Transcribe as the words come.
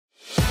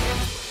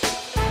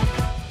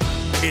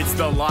It's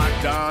the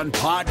Locked On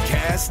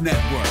Podcast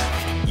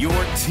Network, your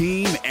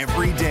team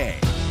every day.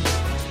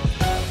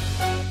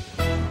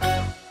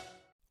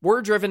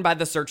 We're driven by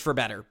the search for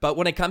better, but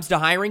when it comes to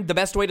hiring, the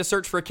best way to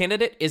search for a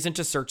candidate isn't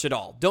to search at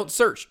all. Don't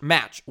search,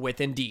 match with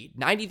Indeed.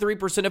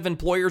 93% of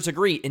employers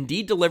agree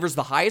Indeed delivers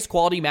the highest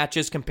quality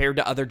matches compared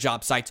to other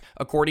job sites,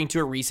 according to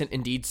a recent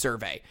Indeed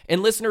survey.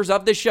 And listeners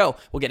of this show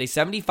will get a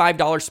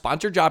 $75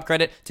 sponsored job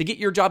credit to get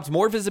your jobs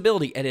more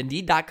visibility at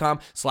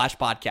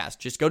Indeed.com/podcast.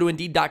 Just go to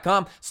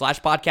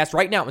Indeed.com/podcast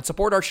right now and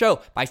support our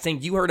show by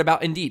saying you heard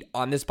about Indeed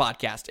on this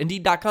podcast.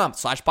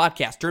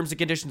 Indeed.com/podcast. Terms and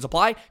conditions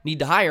apply. Need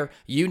to hire?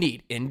 You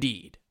need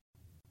Indeed.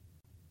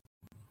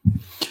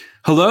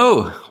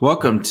 Hello,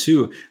 welcome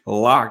to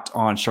Locked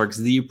On Sharks,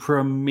 the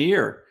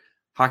premier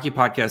hockey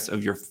podcast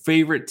of your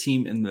favorite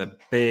team in the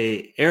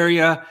Bay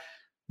Area.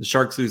 The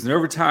Sharks lose in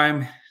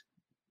overtime.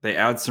 They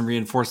add some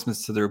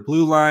reinforcements to their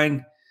blue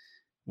line.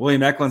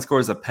 William Eklund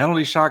scores a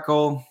penalty shot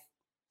goal.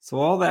 So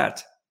all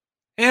that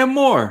and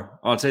more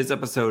on today's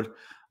episode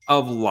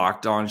of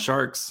Locked On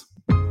Sharks.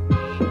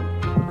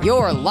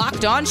 You're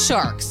Locked On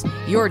Sharks,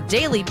 your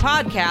daily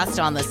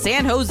podcast on the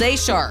San Jose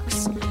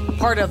Sharks.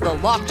 Part of the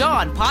Locked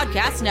On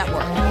Podcast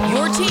Network,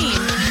 your team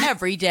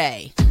every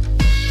day.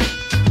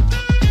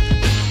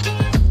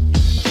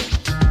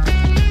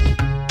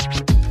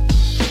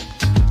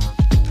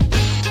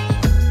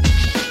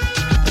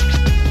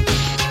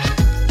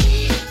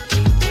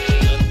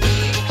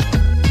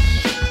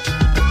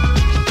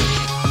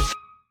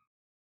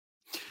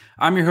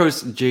 I'm your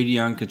host, JD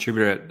Young,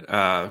 contributor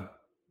at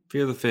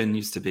Fear the Fin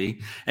used to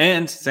be,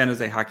 and San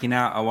Jose Hockey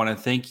Now. I want to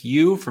thank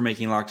you for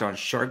making Locked On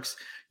Sharks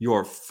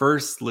your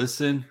first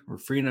listen. We're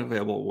free and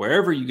available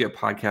wherever you get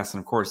podcasts. And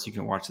of course, you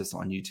can watch this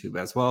on YouTube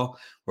as well,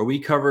 where we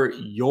cover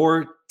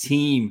your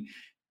team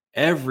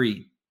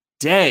every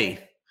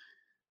day.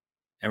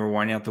 And we're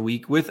winding out the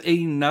week with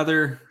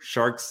another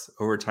Sharks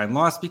overtime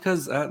loss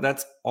because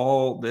that's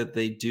all that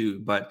they do.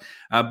 But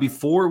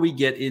before we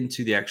get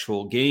into the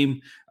actual game,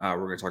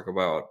 we're going to talk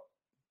about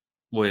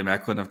William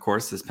Eklund, of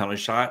course, this penalty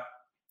shot.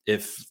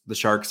 If the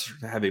Sharks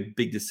have a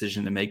big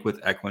decision to make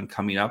with Eklund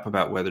coming up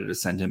about whether to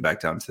send him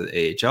back down to the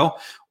AHL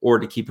or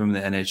to keep him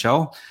in the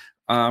NHL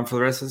for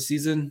the rest of the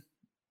season.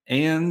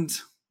 And,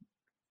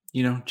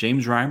 you know,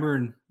 James Reimer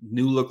and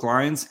new look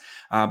lines.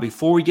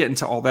 Before we get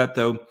into all that,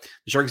 though, the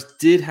Sharks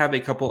did have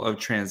a couple of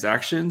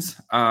transactions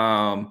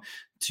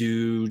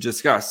to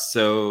discuss.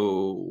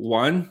 So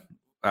one,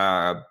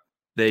 they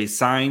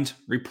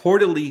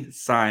reportedly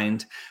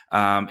signed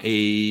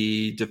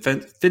a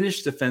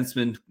Finnish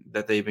defenseman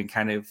that they've been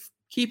kind of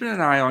keeping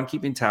an eye on,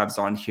 keeping tabs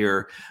on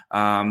here.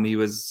 He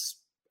was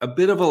a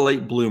bit of a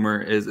late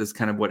bloomer is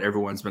kind of what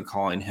everyone's been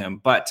calling him.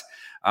 But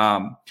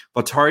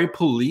Valtteri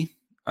Puoli,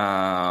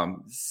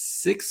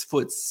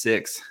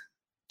 6'6",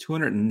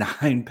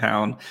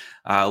 209-pound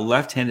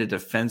left-handed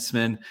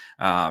defenseman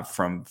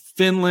from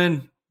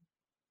Finland.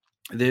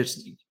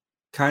 There's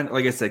kind of,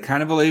 like I said,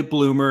 kind of a late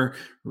bloomer.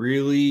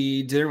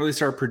 Didn't really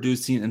start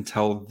producing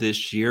until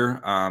this year.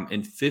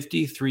 In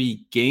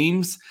 53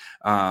 games,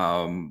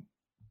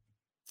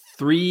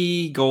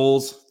 3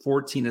 goals,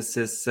 14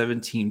 assists,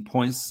 17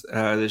 points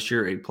this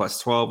year, a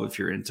 +12 if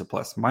you're into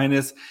plus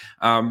minus.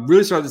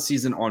 Really started the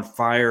season on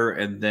fire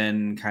and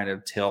then kind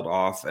of tailed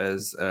off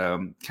as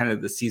kind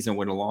of the season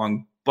went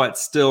along, but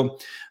still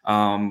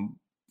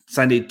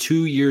signed a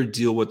 2-year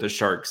deal with the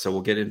Sharks. So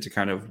we'll get into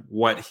kind of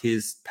what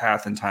his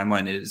path and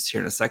timeline is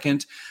here in a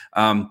second.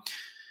 So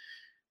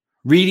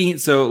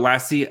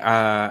lastly,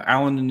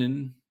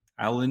 Allen,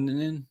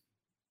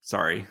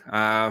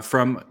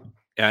 from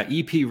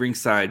EP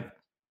Ringside,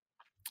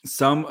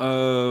 some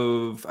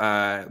of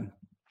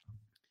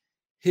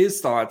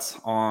his thoughts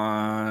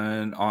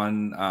on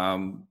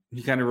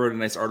he kind of wrote a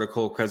nice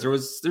article because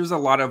there's a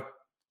lot of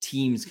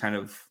teams kind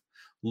of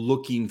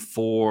looking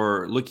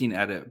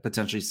at it,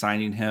 potentially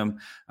signing him.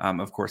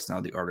 Of course,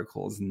 now the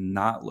article is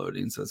not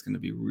loading, so it's going to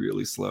be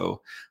really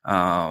slow.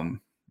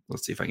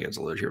 Let's see if I can get it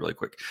to load here really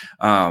quick.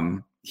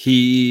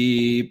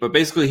 But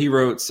basically he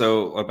wrote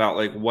about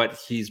like what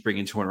he's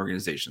bringing to an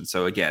organization.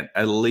 So again,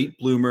 a late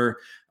bloomer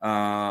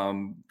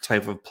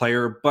type of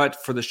player,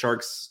 but for the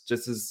Sharks,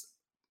 just as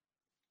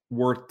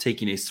worth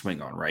taking a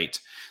swing on, right?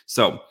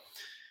 So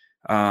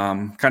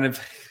kind of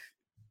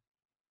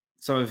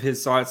some of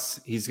his thoughts.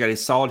 He's got a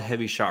solid,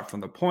 heavy shot from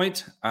the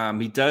point.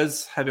 He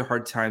does have a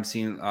hard time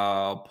seeing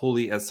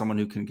Puoli as someone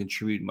who can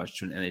contribute much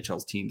to an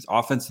NHL's team's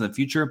offense in the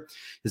future.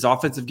 His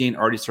offensive game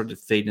already started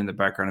to fade in the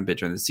background a bit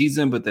during the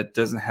season, but that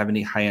doesn't have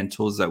any high-end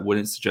tools that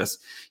wouldn't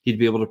suggest he'd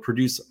be able to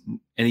produce,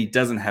 and he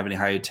doesn't have any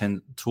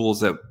high-end tools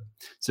that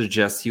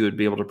suggest he would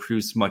be able to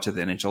produce much at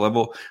the NHL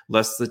level,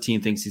 unless the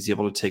team thinks he's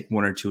able to take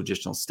 1 or 2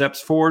 additional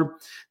steps forward,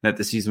 that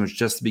the season was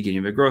just the beginning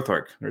of a growth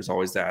arc. There's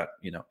always that,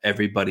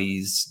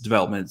 everybody's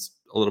development is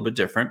a little bit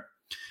different.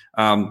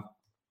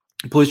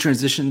 Puoli's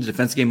transition to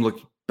defense game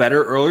looked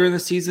better earlier in the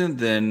season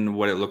than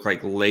what it looked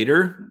like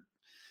later.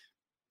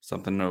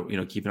 Something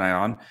to, keep an eye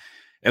on.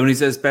 And when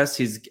he's at his best,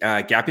 he's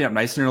gapping up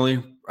nice and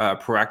early,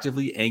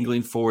 proactively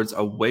angling forwards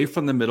away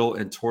from the middle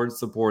and towards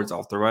the boards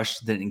off the rush,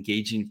 then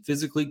engaging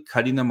physically,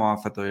 cutting them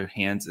off at their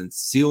hands and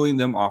sealing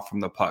them off from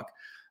the puck.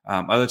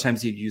 Other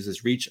times he'd use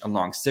his reach and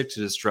long stick to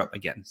disrupt,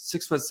 again,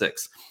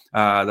 6'6".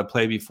 The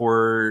play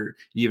before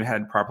he even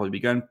had properly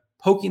begun,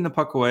 poking the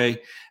puck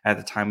away at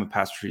the time of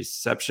pass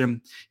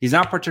reception. He's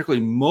not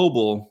particularly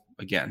mobile,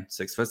 again,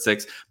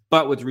 6'6",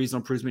 but with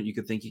reasonable improvement, you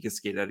could think he could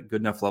skate at a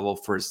good enough level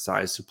for his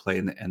size to play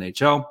in the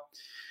NHL.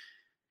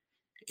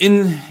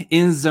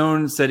 In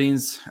zone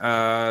settings,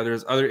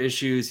 there's other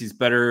issues. He's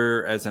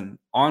better as an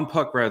on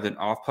puck rather than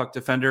off puck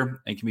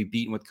defender and can be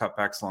beaten with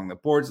cutbacks along the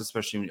boards,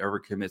 especially when he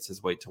overcommits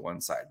his weight to one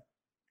side.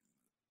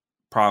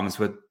 Problems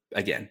with,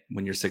 again,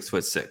 when you're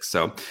 6'6".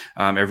 So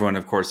everyone,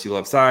 of course, you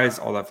love size,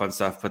 all that fun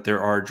stuff, but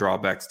there are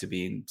drawbacks to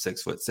being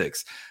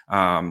 6'6".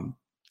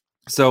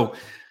 So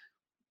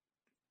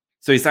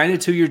he signed a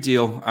 2-year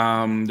deal.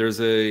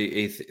 There's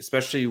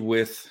especially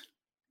with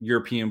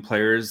European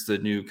players, the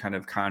new kind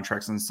of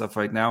contracts and stuff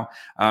right now.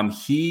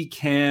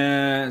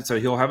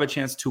 He'll have a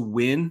chance to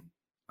win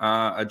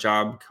a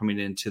job coming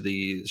into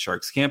the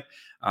Sharks camp.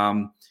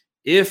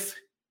 If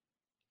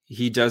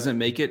he doesn't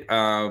make it,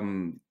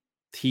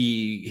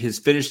 his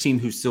Finnish team,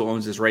 who still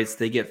owns his rights,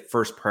 they get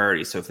first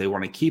priority. So if they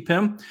want to keep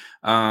him,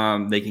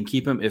 they can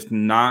keep him. If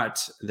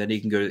not, then he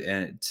can go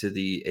to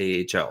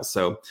the AHL.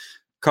 So a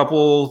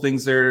couple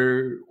things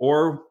there,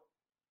 or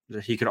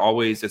he could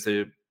always, if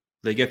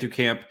they get through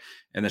camp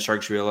and the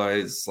Sharks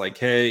realize, like,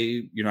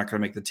 hey, you're not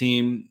going to make the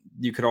team,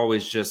 you could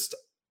always just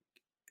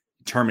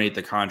terminate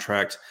the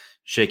contract,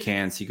 shake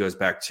hands, he goes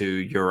back to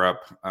Europe,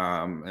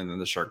 and then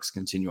the Sharks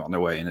continue on their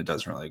way, and it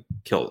doesn't really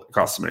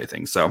cost them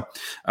anything. So,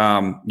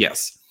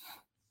 yes.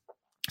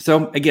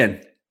 So,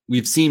 again,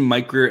 we've seen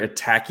Mike Grier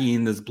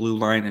attacking this blue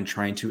line and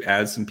trying to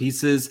add some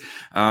pieces.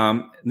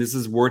 This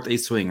is worth a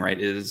swing, right?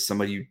 It is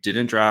somebody you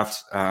didn't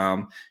draft.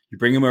 You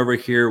bring him over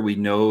here. We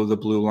know the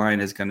blue line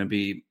is going to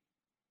be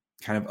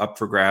kind of up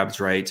for grabs,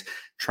 right?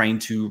 Trying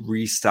to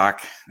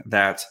restock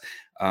that.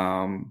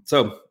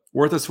 So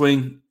worth a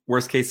swing.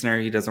 Worst case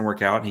scenario, he doesn't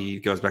work out. He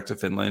goes back to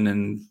Finland,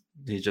 and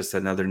he's just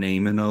another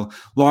name in a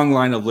long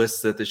line of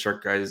lists that the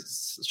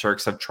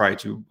Sharks have tried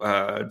to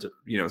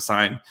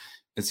sign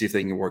and see if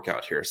they can work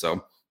out here.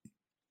 So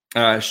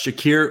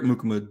Shakir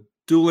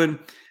Mukhamadullin,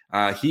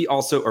 he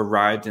also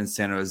arrived in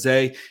San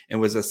Jose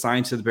and was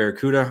assigned to the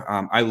Barracuda.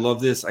 I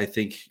love this. I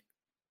think,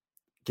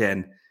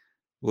 again,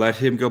 let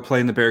him go play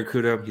in the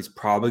Barracuda. He's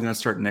probably going to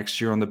start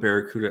next year on the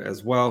Barracuda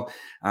as well.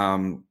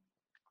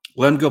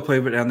 Let him go play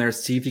down there,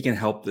 see if he can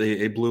help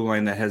a blue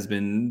line that has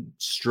been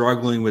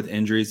struggling with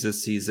injuries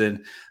this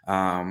season.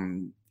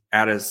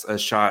 Add a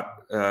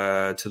shot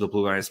to the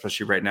blue line,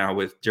 especially right now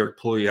with Derek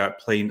Pouliot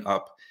playing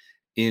up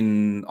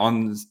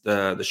on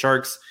the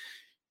Sharks.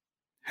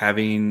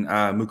 Having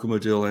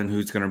Mukhamadullin,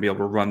 who's going to be able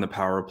to run the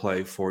power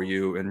play for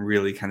you and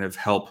really kind of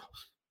help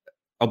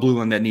a blue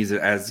line that needs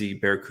it as the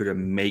Barracuda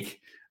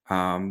make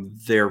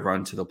their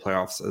run to the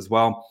playoffs as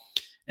well.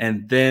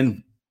 And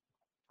then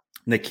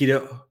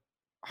Nikita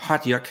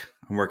Hatyuk,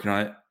 I'm working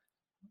on it.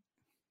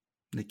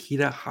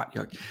 Nikita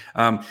Hatyuk.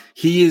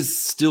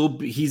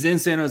 He's in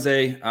San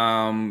Jose.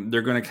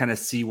 They're going to kind of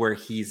see where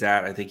he's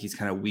at. I think he's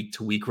kind of week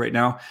to week right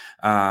now.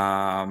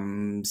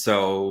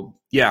 So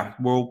yeah,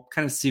 we'll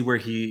kind of see where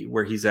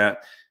he's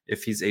at,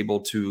 if he's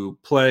able to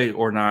play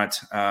or not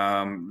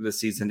this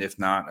season. If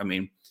not, I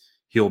mean,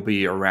 he'll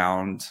be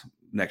around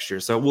next year.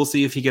 So we'll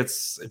see if he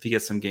gets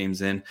some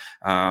games in,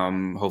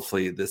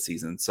 hopefully this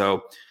season.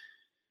 So,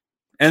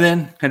 and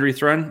then Henry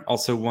Thrun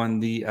also won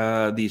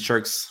the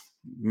Sharks.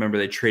 Remember,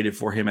 they traded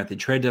for him at the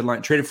trade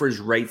deadline, traded for his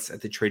rights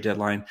at the trade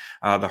deadline.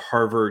 The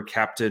Harvard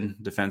captain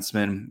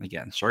defenseman.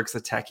 Again, Sharks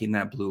attacking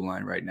that blue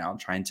line right now,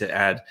 trying to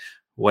add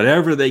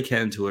whatever they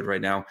can to it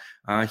right now.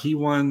 He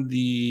won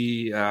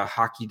the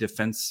Hockey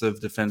Defensive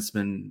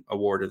Defenseman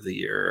Award of the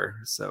Year.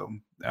 So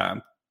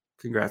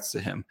congrats to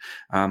him.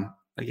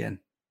 Again,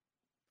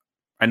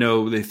 I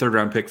know the 3rd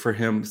round pick for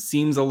him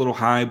seems a little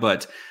high,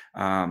 but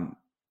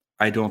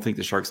I don't think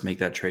the Sharks make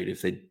that trade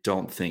if they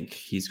don't think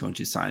he's going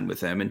to sign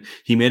with them. And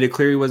he made it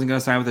clear he wasn't going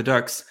to sign with the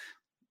Ducks.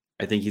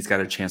 I think he's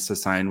got a chance to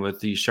sign with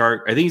the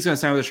Sharks. I think he's going to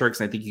sign with the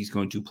Sharks, and I think he's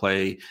going to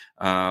play.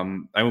 I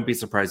won't be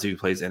surprised if he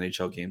plays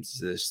NHL games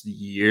this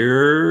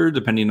year,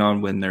 depending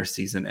on when their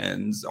season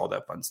ends, all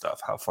that fun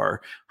stuff, how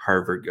far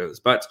Harvard goes.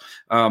 But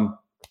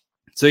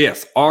so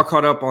yes, all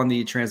caught up on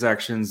the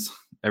transactions,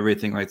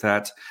 everything like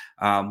that.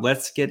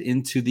 Let's get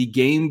into the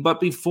game. But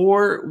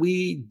before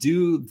we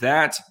do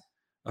that,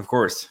 of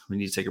course, we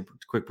need to take a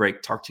quick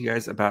break, talk to you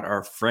guys about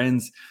our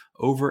friends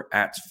over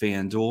at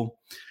FanDuel.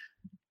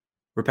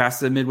 We're past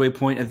the midway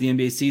point of the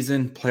NBA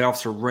season.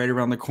 Playoffs are right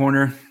around the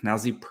corner.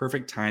 Now's the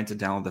perfect time to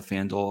download the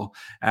FanDuel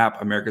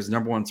app, America's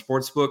 #1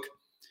 sportsbook,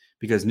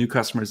 because new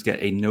customers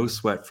get a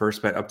no-sweat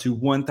first bet up to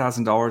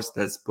 $1,000.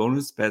 That's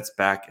bonus bets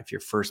back if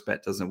your first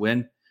bet doesn't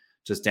win.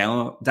 Just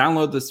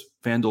download this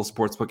FanDuel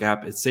Sportsbook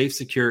app. It's safe,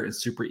 secure, and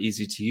super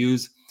easy to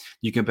use.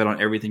 You can bet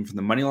on everything from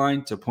the money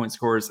line to point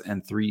scores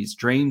and threes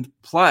drained.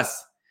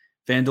 Plus,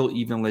 FanDuel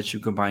even lets you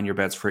combine your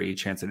bets for a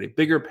chance at a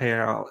bigger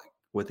payout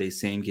with a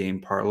same game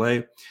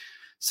parlay.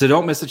 So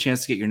don't miss a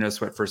chance to get your no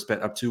sweat first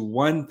bet up to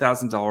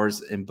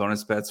 $1,000 in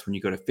bonus bets when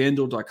you go to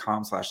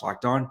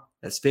FanDuel.com/lockedon.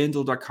 That's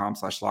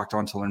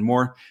FanDuel.com/lockedon to learn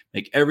more.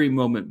 Make every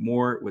moment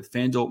more with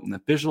FanDuel, an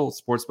official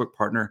sportsbook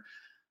partner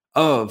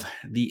of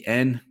the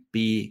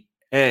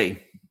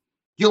NBA.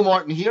 Gil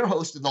Martin here,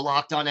 host of the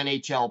Locked On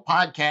NHL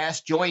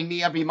podcast. Join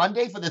me every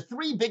Monday for the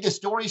 3 biggest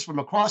stories from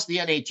across the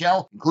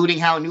NHL, including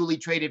how newly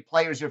traded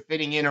players are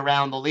fitting in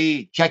around the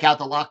league. Check out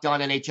the Locked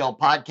On NHL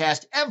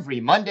podcast every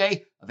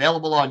Monday,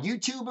 available on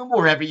YouTube and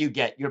wherever you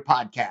get your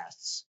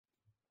podcasts.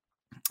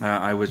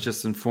 I was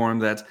just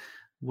informed that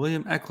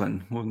William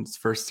Eklund won his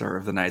first star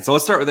of the night. So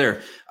let's start with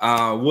there.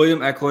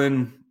 William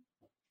Eklund,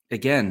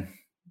 again,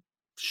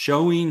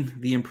 showing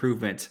the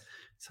improvement.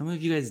 Some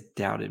of you guys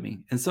doubted me,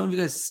 and some of you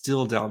guys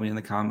still doubt me in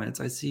the comments.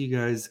 I see you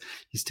guys,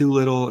 he's too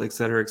little, et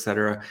cetera, et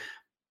cetera.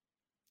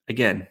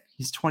 Again,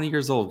 he's 20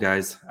 years old,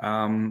 guys.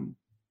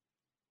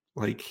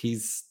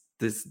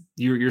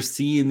 You're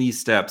seeing these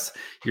steps.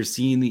 You're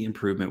seeing the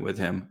improvement with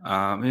him.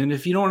 And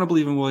if you don't want to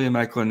believe in William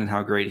Eklund and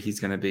how great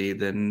he's going to be,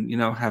 then,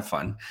 have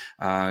fun.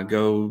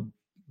 Go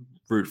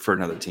root for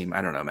another team.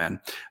 I don't know, man.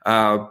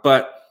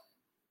 But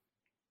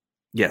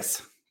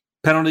yes.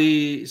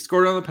 Penalty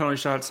scored on the penalty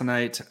shot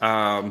tonight,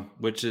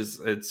 which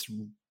is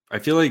I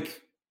feel like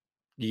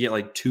you get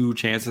like 2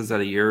 chances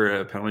at a year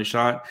at a penalty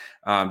shot,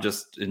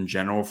 just in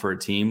general for a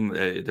team.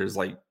 There's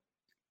like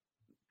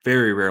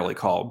very rarely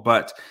called,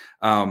 but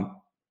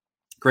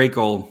great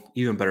goal,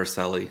 even better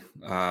Selly.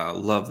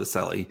 Love the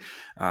Selly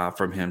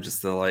from him,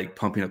 just the like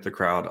pumping up the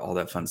crowd, all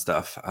that fun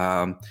stuff.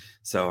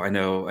 So I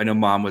know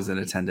Mom was in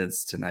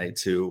attendance tonight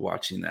too,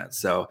 watching that.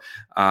 So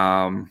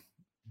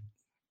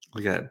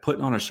we got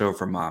putting on a show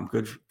for Mom.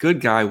 Good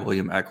guy,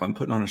 William Eklund,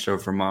 putting on a show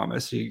for Mom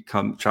as he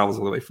travels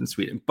all the way from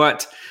Sweden.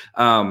 But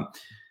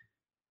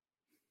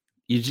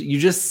you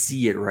just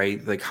see it,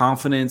 right? The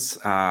confidence.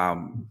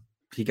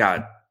 He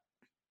got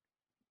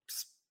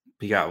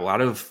a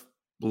lot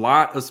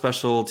of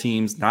special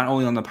teams, not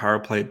only on the power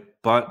play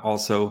but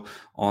also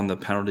on the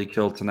penalty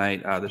kill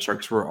tonight. The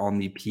Sharks were on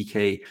the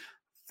PK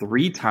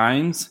 3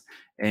 times,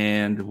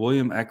 and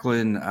William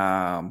Eklund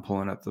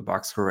pulling up the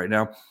box score right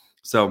now.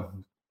 So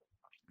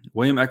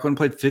William Eklund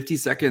played 50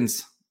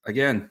 seconds.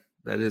 Again,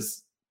 that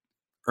is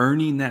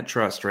earning that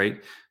trust,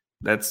 right?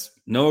 That's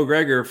Noah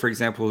Gregor, for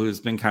example, who's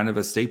been kind of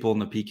a staple in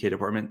the PK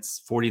department. It's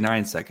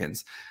 49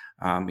 seconds.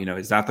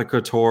 He's not the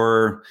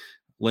Couture,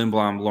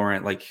 Lindblom,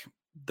 Laurent, like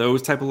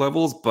those type of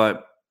levels,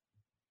 but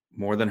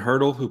more than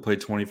Hurdle, who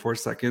played 24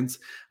 seconds.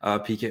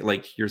 PK,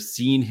 like you're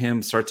seeing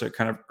him start to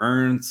kind of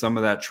earn some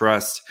of that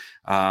trust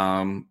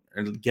and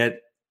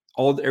get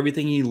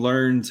everything he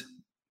learned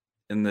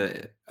in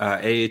the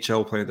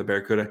AHL playing at the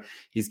Barracuda.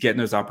 He's getting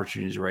those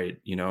opportunities right.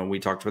 We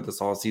talked about this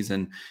all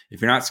season.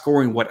 If you're not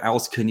scoring, what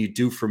else can you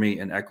do for me?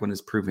 And Eklund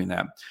is proving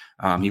that.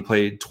 He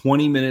played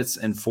 20 minutes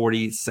and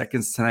 40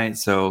 seconds tonight.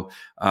 So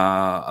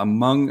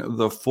among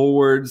the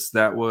forwards,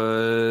 that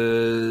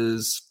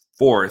was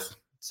 4th.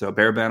 So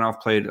Barabanov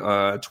played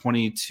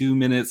 22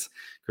 minutes.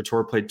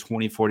 Couture played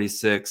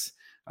 20:46.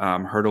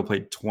 Hurdle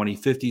played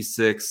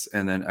 20:56,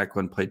 and then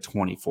Eklund played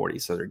 20:40.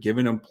 So they're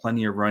giving him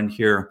plenty of run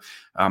here.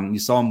 You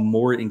saw him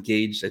more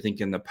engaged, I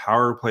think, in the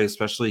power play,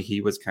 especially.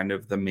 He was kind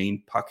of the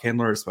main puck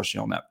handler,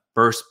 especially on that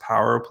first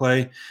power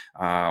play,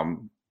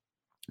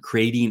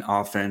 creating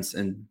offense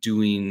and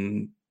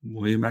doing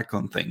William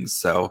Eklund things.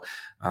 So,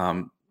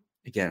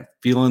 again,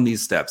 feeling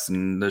these steps.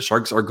 And the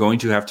Sharks are going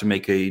to have to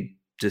make a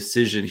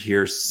decision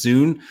here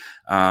soon,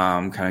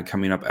 kind of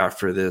coming up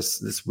after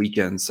this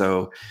weekend.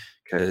 So,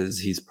 because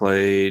he's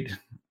played,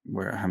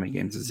 how many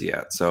games is he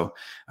at? So,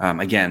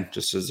 again,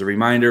 just as a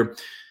reminder,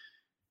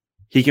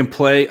 he can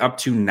play up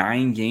to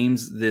 9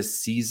 games this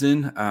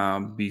season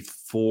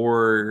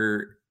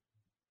before,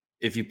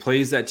 if he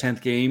plays that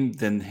 10th game,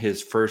 then the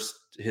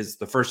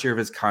first year of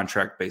his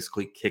contract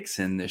basically kicks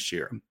in this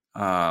year.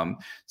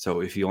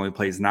 So if he only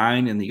plays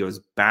 9 and he goes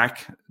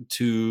back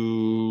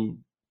to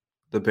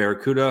the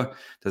Barracuda,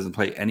 doesn't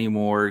play any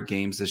more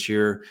games this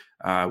year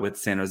with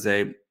San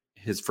Jose,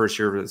 his first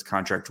year of his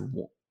contract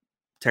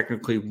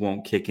technically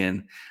won't kick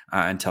in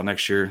until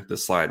next year, the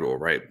slide rule,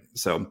 right?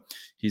 So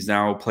he's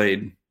now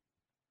played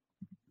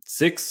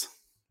 6.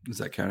 Is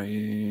that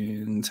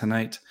counting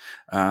tonight?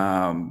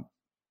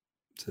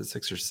 Is it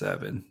 6 or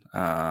 7?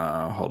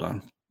 Hold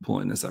on,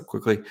 pulling this up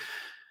quickly.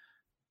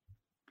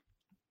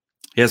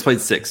 He has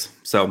played 6.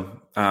 So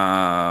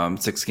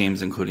 6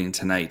 games, including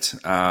tonight.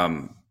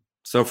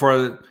 So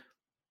far,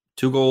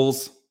 2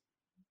 goals,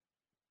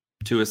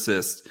 2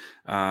 assists.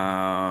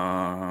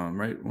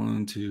 Right,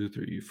 1, 2,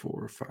 3,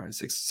 4, 5,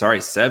 6.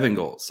 Sorry, 7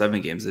 goals, 7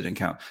 games. It didn't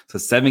count. So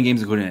 7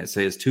 games, including it. So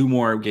he has 2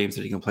 more games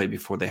that he can play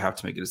before they have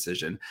to make a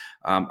decision.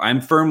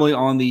 I'm firmly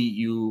on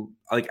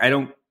I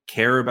don't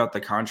care about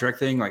the contract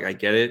thing. Like, I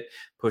get it,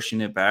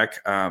 pushing it back.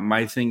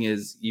 My thing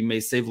is, you may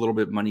save a little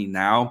bit of money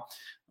now,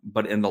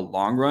 but in the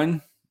long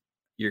run,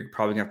 you're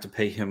probably gonna have to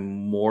pay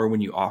him more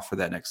when you offer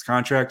that next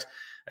contract.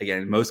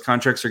 Again, most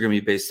contracts are going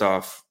to be based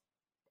off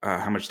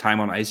how much time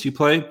on ice you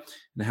play.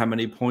 and how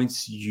many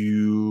points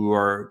you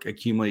are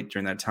accumulate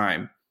during that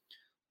time.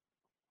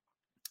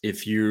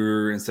 If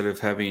you're, instead of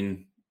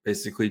having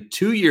basically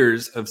 2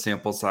 years of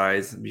sample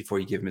size before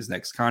you give him his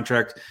next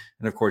contract,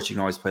 and of course you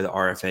can always play the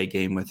RFA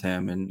game with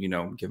him and,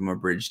 give him a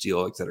bridge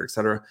deal, et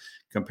cetera,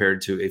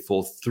 compared to a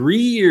full 3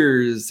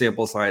 years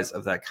sample size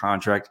of that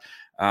contract.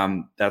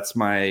 That's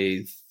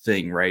my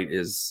thing, right?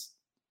 Is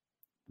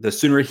the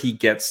sooner he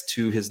gets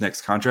to his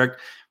next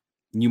contract,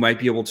 you might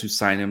be able to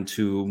sign him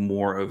to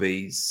more of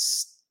a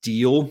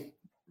steal,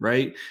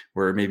 right?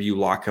 Where maybe you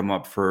lock him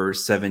up for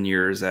 7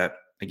 years at,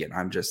 again,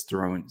 I'm just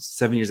throwing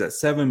 7 years at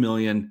 $7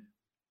 million.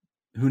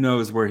 Who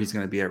knows where he's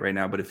going to be at right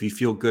now? But if you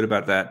feel good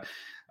about that,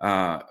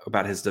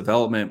 about his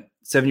development,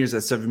 7 years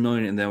at $7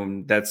 million, and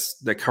then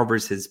that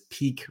covers his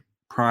peak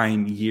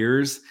prime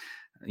years,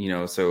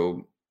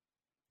 so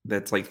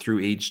that's like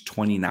through age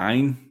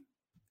 29.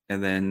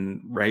 And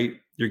then, right,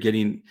 you're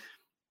getting,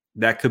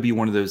 that could be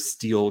one of those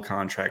steal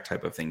contract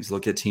type of things.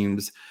 Look at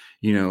teams,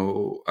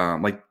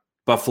 like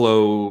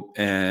Buffalo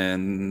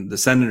and the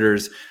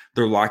Senators,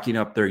 they're locking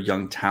up their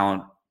young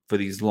talent for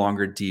these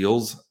longer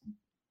deals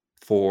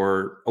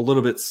for a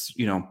little bit,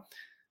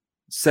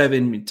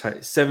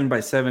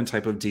 7x7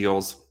 type of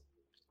deals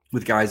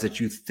with guys that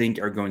you think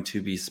are going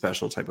to be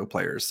special type of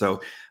players.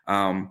 So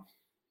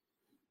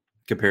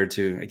compared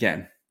to,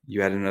 again,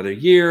 you add another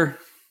year,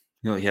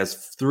 he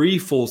has 3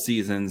 full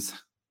seasons,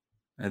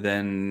 and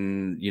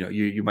then,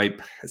 you might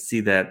see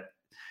that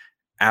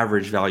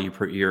average value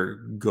per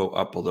year go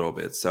up a little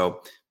bit.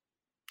 So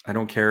I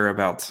don't care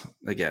about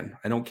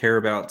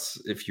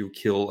if you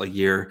kill a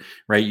year,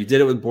 right? You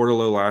did it with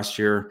Bordelot last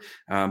year.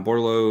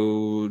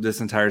 Bordelot this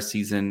entire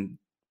season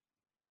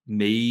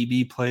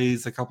maybe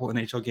plays a couple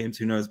NHL games,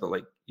 who knows? But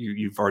like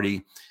you've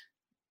already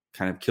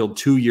kind of killed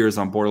 2 years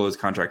on Bordelot's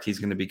contract. He's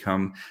going to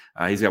become,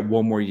 he's got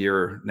 1 more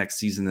year next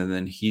season, and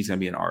then he's going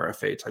to be an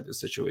RFA type of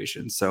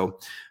situation. So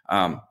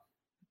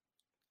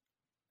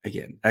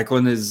again,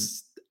 Eklund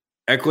is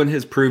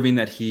proving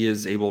that he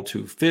is able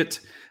to fit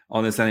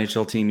on this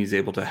NHL team. He's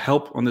able to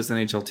help on this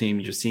NHL team.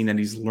 You're seeing that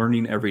he's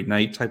learning every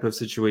night type of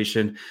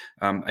situation.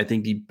 I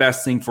think the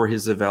best thing for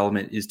his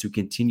development is to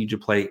continue to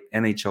play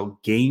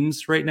NHL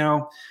games right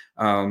now.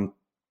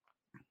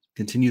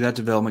 Continue that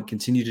development,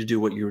 continue to do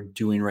what you're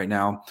doing right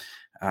now.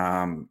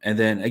 And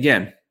then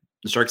again,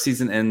 the Shark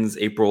season ends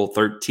April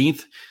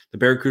 13th. The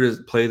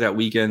Barracudas play that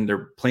weekend.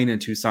 They're playing in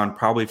Tucson,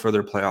 probably for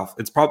their playoff.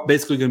 It's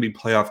basically going to be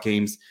playoff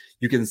games.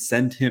 You can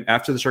send him,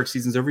 after the Shark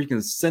season's over, you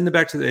can send him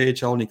back to the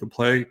AHL and he can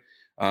play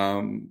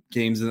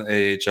games in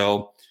the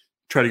AHL,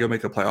 try to go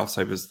make the playoffs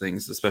type of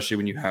things, especially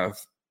when you have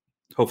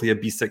hopefully a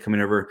B-set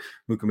coming over,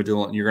 Luka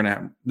Madula, and you're going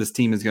to have, this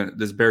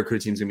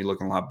Barracuda team is going to be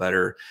looking a lot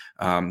better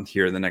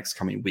here in the next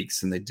coming weeks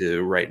than they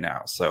do right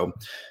now. So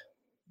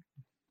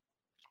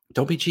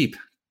don't be cheap.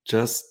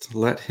 Just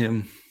let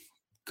him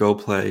go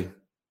play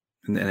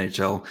in the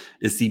NHL.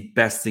 It's the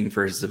best thing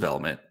for his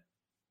development,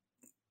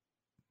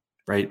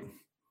 right?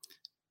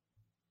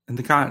 And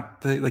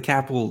the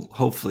cap will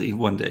hopefully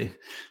one day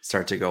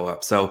start to go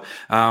up. So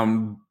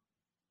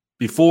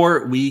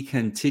before we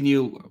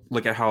continue,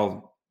 look at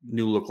how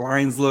new look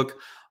lines look,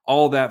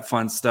 all that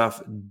fun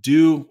stuff.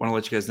 Do want to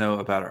let you guys know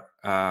about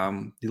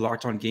the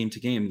Locked On Game to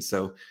Game.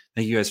 So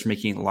thank you guys for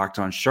making Locked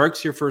On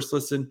Sharks your first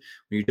listen.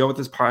 When you're done with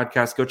this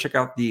podcast, go check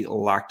out the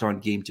Locked On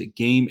Game to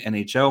Game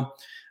NHL.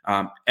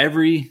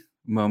 Every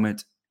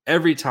moment,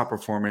 every top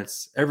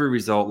performance, every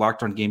result,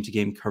 Locked On Game to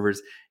Game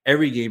covers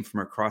every game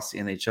from across the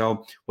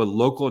NHL with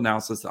local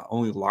analysis that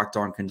only Locked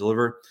On can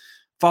deliver.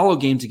 Follow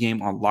Game to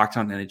Game on Locked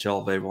On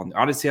NHL, available on the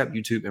Odyssey app,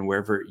 YouTube, and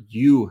wherever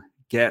you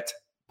get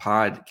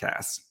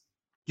podcasts.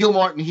 Gil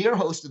Martin here,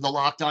 host of the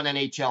Locked On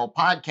NHL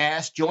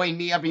podcast. Join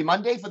me every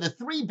Monday for the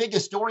 3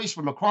 biggest stories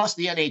from across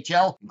the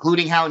NHL,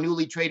 including how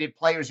newly traded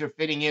players are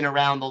fitting in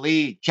around the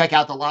league. Check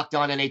out the Locked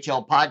On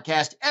NHL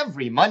podcast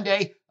every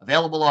Monday,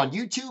 available on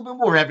YouTube and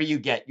wherever you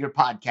get your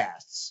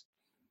podcasts.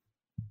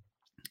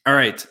 All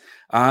right.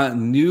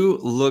 New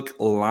look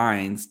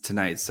lines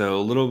tonight. So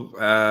a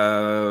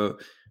little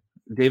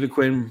David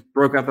Quinn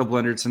broke out the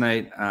blender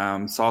tonight.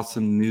 Saw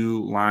some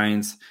new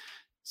lines,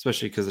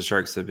 especially because the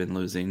Sharks have been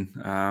losing.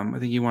 I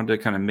think he wanted to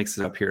kind of mix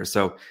it up here.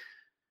 So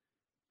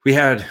we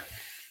had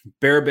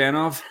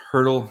Barabanov,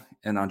 Hurdle,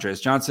 and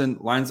Andreas Johnson.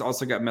 Lines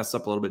also got messed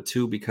up a little bit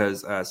too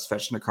because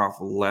Svechnikov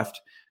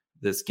left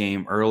this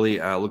game early.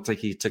 Looked like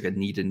he took a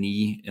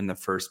knee-to-knee in the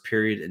first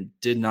period and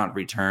did not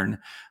return.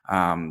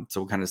 So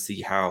we'll kind of see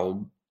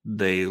how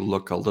they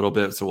look a little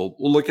bit. So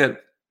we'll look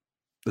at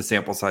the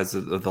sample size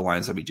of the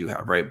lines that we do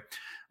have, right?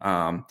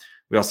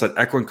 We also had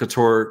Eklund,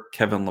 Couture,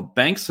 Kevin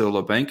LeBanc. So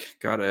LeBanc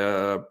got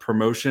a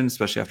promotion,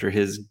 especially after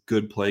his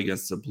good play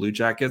against the Blue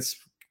Jackets,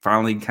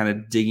 finally kind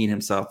of digging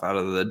himself out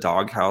of the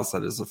doghouse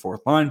that is the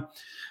fourth line.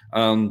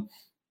 And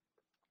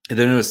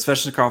then it was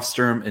Svechnikov,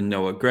 Sturm, and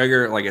Noah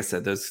Gregor. Like I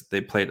said,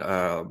 they played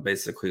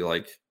basically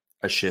like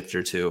a shift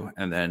or two,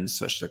 and then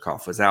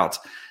Svechnikov was out.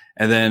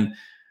 And then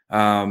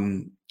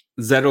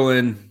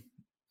Zetterlund,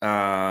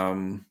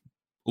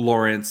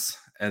 Lawrence,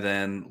 and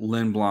then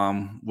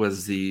Lindblom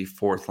was the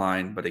fourth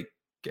line, but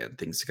again,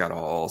 things got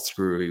all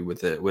screwy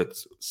with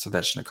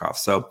Svechnikov.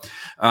 So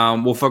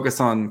we'll focus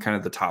on kind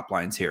of the top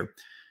lines here.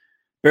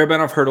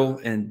 Barabanov, Hurdle,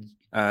 and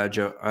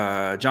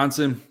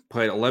Johnson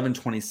played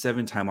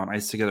 11-27 time on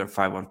ice together,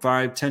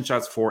 5-on-5, 10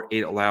 shots for,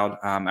 8 allowed.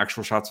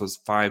 Actual shots was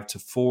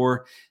 5-4.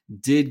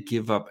 Did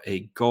give up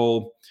a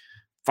goal.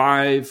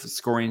 5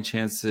 scoring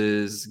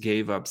chances,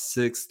 gave up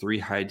 6. 3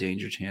 high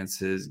danger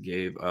chances,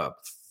 gave up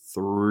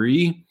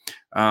 3.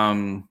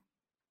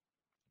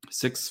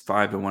 6,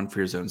 5, and 1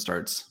 fear zone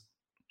starts.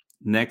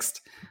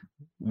 Next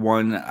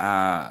one,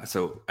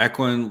 so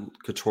Eklund,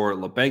 Couture,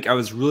 LeBanc. I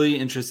was really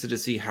interested to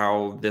see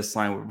how this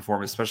line would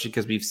perform, especially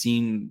because we've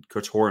seen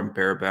Couture and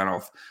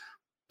Barabanov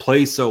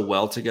play so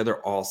well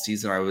together all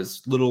season. I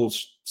was a little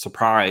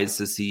surprised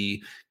to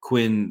see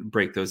Quinn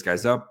break those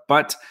guys up,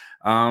 but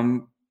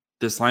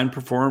this line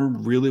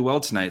performed really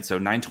well tonight. So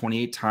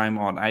 9:28 time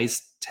on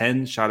ice,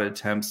 10 shot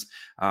attempts,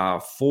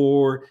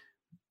 4,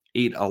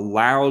 8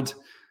 allowed,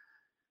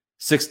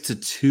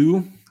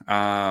 6-2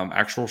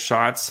 actual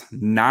shots,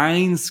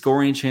 9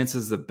 scoring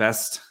chances, the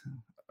best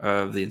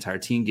of the entire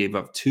team. Gave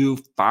up 2,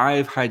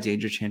 5 high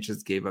danger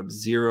chances, gave up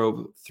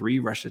 0, 3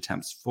 rush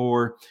attempts,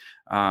 4,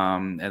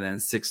 and then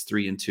 6,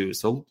 3, and 2.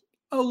 So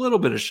a little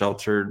bit of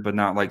sheltered, but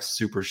not like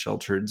super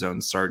sheltered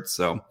zone starts.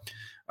 So,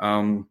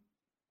 and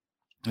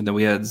then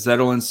we had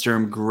Zettel and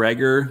Sturm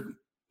Gregor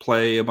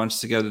play a bunch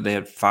together. They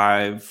had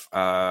 5,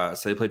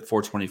 so they played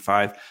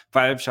 4:25,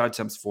 5 shot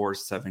attempts, 4,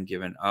 7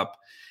 given up.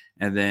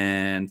 And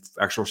then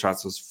actual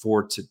shots was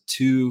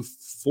 4-2,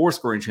 4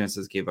 scoring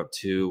chances, gave up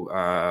 2,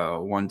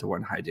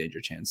 1-1 high danger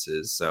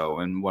chances. So,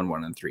 and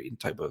 1, and 3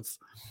 type of,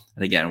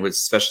 and again, with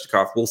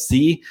Svechnikov, we'll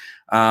see.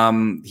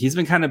 He's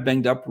been kind of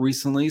banged up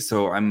recently,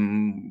 so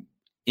I'm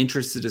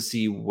interested to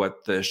see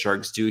what the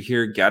Sharks do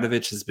here.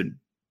 Gadovich has been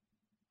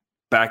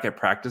back at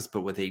practice,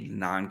 but with a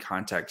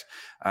non-contact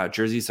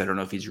jersey. So I don't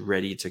know if he's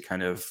ready to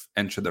kind of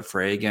enter the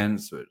fray again.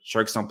 So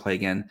Sharks don't play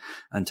again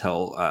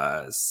until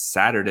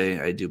Saturday,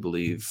 I do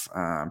believe.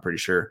 I'm pretty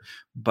sure.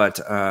 But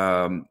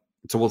so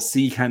we'll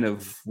see kind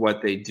of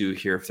what they do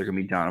here if they're going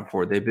to be down at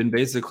 4. They've been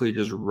basically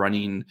just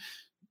running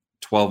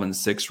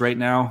 12-6 right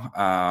now.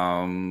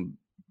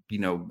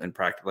 In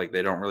practice, like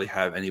they don't really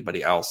have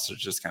anybody else. They're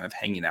just kind of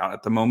hanging out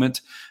at the moment.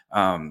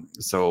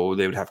 So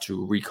they would have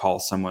to recall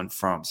someone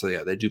from, so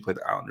yeah, they do play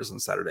the Islanders on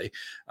Saturday.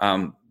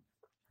 So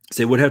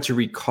they would have to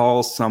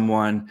recall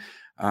someone.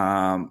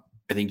 I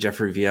think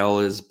Jeffrey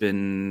Viel has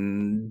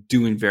been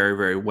doing very,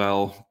 very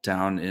well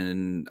down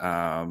in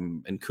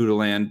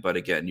Kudaland, but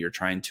again, you're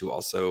trying to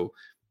also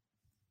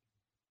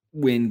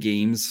win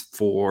games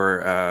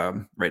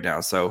for right now.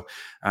 So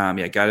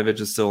Gadovich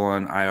is still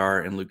on IR,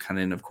 and Luke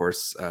Cunningham, of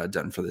course,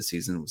 done for the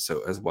season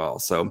so as well.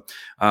 So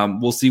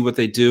we'll see what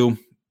they do.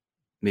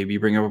 Maybe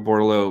bring up a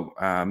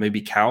Bordelot,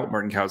 maybe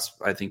Martin Couch,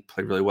 I think,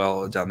 played really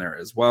well down there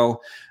as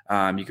well.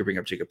 You could bring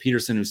up Jacob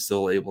Peterson, who's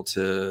still able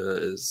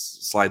to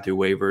slide through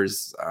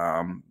waivers.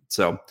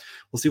 So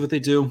we'll see what they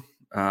do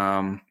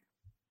in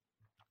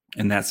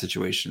that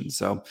situation.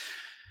 So,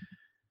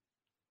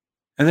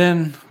 and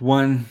then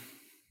one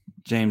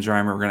James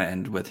Reimer, we're going to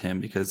end with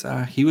him because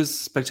he was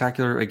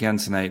spectacular again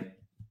tonight.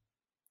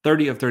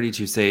 30 of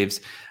 32 saves.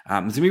 It's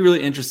going to be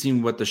really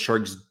interesting what the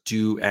Sharks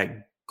do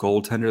at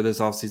goaltender this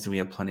offseason. We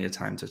have plenty of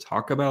time to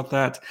talk about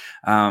that.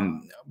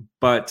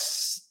 But,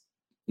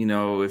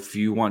 if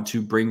you want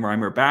to bring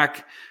Reimer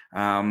back, it's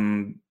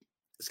going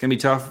to be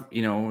tough.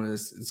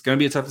 It's going to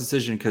be a tough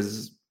decision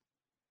because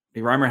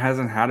Reimer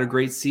hasn't had a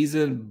great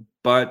season,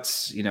 but,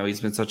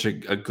 he's been such a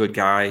good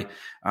guy.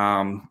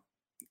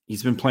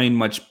 He's been playing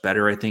much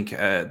better, I think,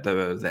 at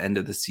the end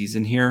of the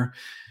season here.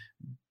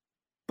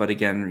 But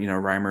again,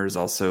 Reimer is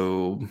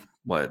also,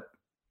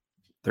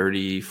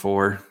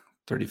 34,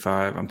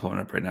 35? I'm pulling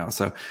up right now.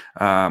 So,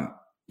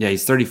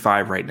 he's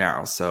 35 right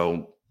now.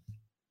 So,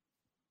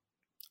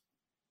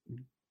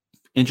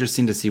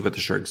 interesting to see what the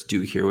Sharks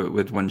do here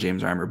with one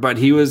James Reimer. But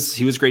he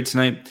was great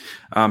tonight.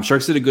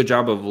 Sharks did a good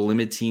job of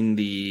limiting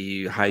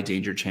the high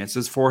danger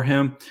chances for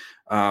him.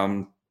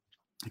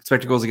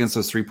 Expected goals against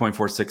those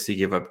 3.46. He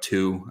gave up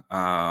 2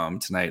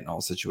 tonight in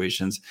all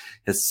situations.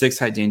 His 6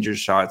 high danger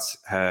shots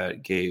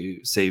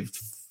saved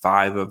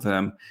 5 of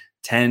them.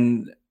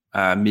 10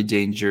 mid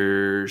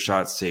danger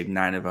shots, saved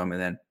 9 of them,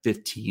 and then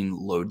 15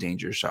 low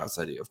danger shots.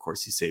 Of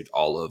course, he saved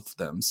all of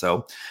them.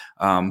 So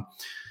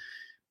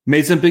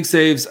made some big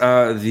saves.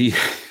 The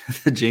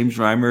James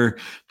Reimer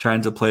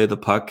trying to play the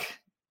puck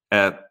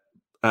at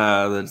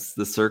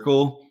the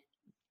circle.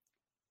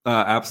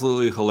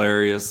 Absolutely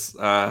hilarious.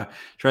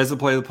 Tries to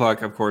play the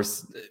puck. Of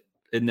course,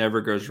 it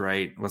never goes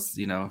right.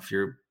 If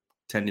you're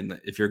a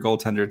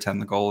goaltender,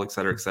 tend the goal, et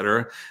cetera, et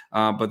cetera.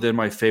 But then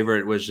my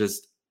favorite was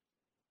just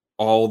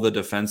all the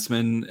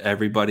defensemen,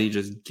 everybody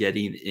just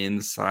getting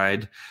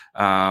inside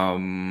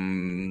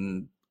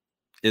the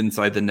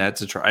net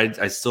to try.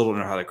 I still don't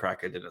know how the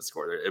Kraken didn't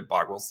score. It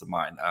boggles the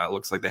mind. It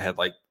looks like they had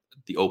like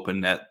the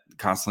open net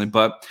constantly,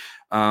 but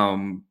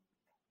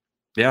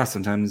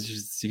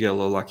sometimes you get a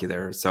little lucky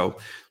there. So,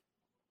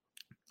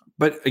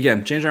 but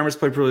again, James Reimer's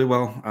played really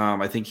well.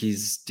 I think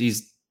he's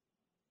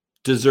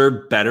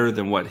deserve better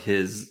than what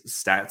his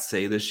stats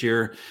say this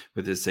year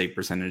with his save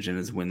percentage and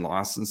his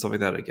win-loss and stuff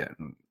like that.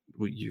 Again,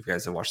 you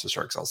guys have watched the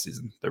Sharks all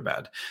season. They're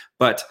bad.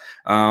 But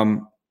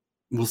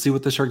we'll see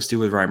what the Sharks do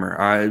with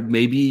Reimer.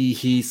 Maybe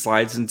he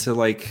slides into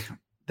like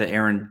the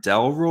Aaron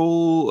Dell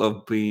role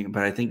of being,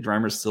 but I think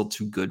Reimer's still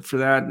too good for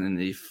that. And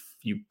if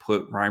you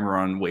put Reimer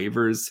on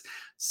waivers,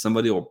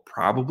 somebody will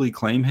probably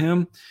claim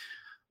him.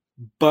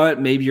 But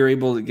maybe you're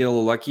able to get a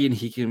little lucky, and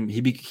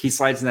he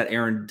slides in that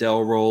Aaron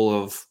Dell role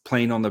of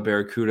playing on the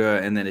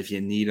Barracuda, and then if you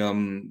need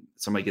him,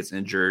 somebody gets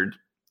injured,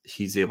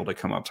 he's able to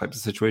come up type of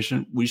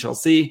situation. We shall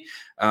see.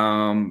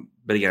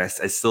 But again,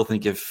 I still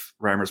think if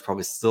Reimer's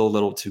probably still a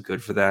little too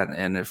good for that,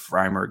 and if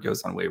Reimer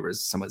goes on waivers,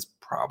 someone's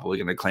probably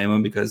going to claim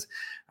him because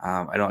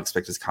I don't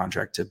expect his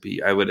contract to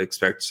be. I would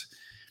expect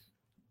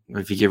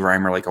if you give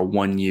Reimer like a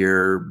 1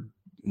 year,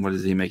 what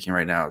is he making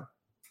right now?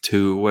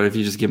 What if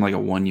you just give him like a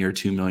 1 year,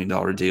 $2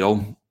 million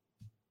deal?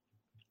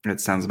 It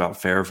sounds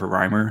about fair for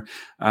Reimer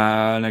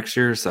next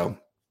year. So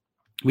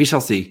we shall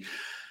see.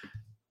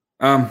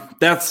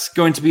 That's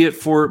going to be it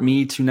for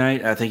me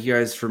tonight. Thank you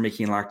guys for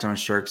making Locked On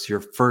Sharks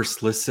your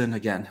first listen.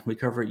 Again, we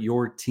cover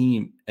your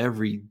team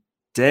every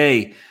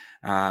day.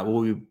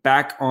 We'll be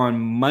back on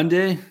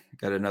Monday.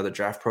 Got another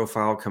draft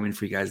profile coming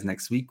for you guys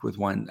next week with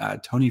one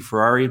Tony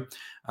Ferrari.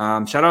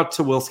 Shout out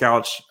to Will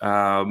Scouch.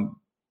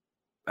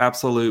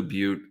 Absolute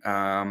beaut.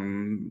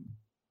 Kind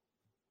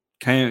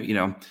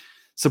of,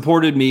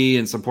 supported me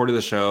and supported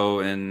the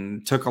show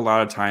and took a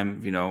lot of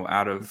time,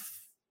 out of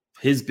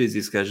his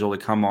busy schedule to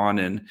come on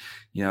and,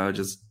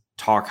 just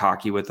talk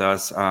hockey with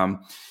us. If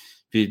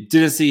you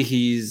didn't see,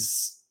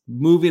 he's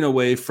moving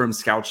away from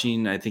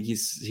scouching. I think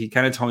he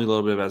kind of told me a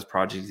little bit about his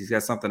project. He's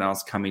got something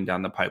else coming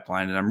down the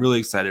pipeline, and I'm really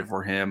excited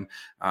for him.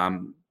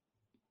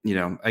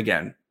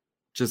 Again,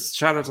 just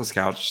shout out to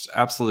Scouch,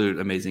 absolute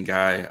amazing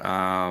guy,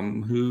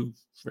 who,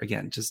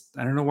 again, just,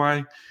 I don't know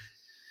why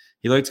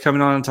he likes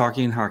coming on and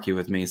talking hockey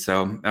with me.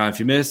 So if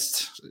you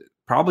missed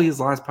probably his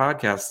last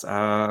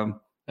podcast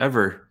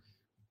ever,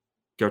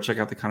 go check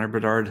out the Connor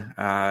Bedard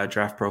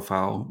draft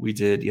profile we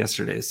did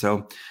yesterday.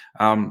 So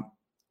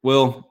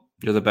Will,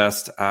 you're the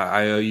best.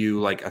 I owe you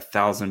like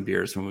 1,000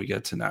 beers when we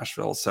get to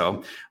Nashville.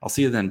 So I'll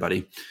see you then,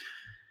 buddy.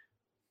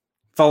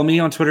 Follow me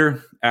on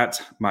Twitter at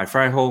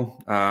MyFryHole.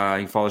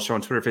 You can follow the show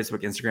on Twitter,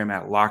 Facebook, Instagram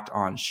at Locked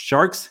On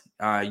Sharks.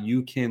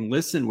 You can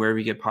listen wherever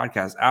you get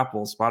podcasts,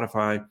 Apple,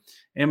 Spotify,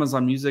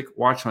 Amazon Music,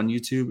 watch on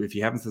YouTube. If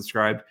you haven't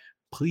subscribed,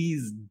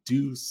 please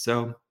do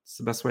so. It's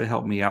the best way to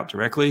help me out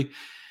directly.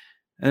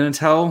 And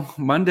until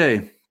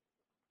Monday,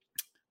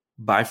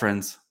 bye,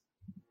 friends.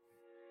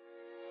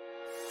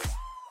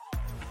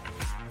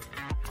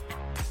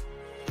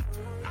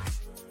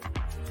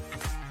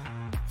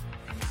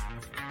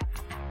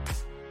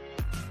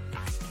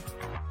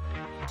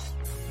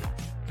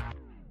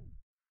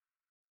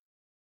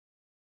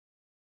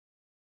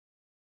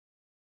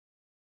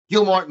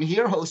 Gil Martin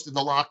here, host of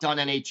the Locked On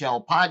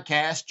NHL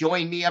podcast.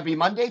 Join me every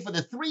Monday for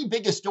the three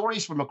biggest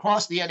stories from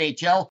across the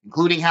NHL,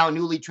 including how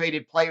newly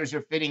traded players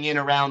are fitting in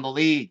around the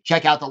league.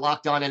 Check out the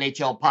Locked On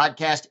NHL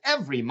podcast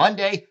every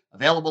Monday,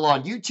 available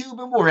on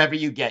YouTube and wherever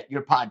you get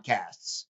your podcasts.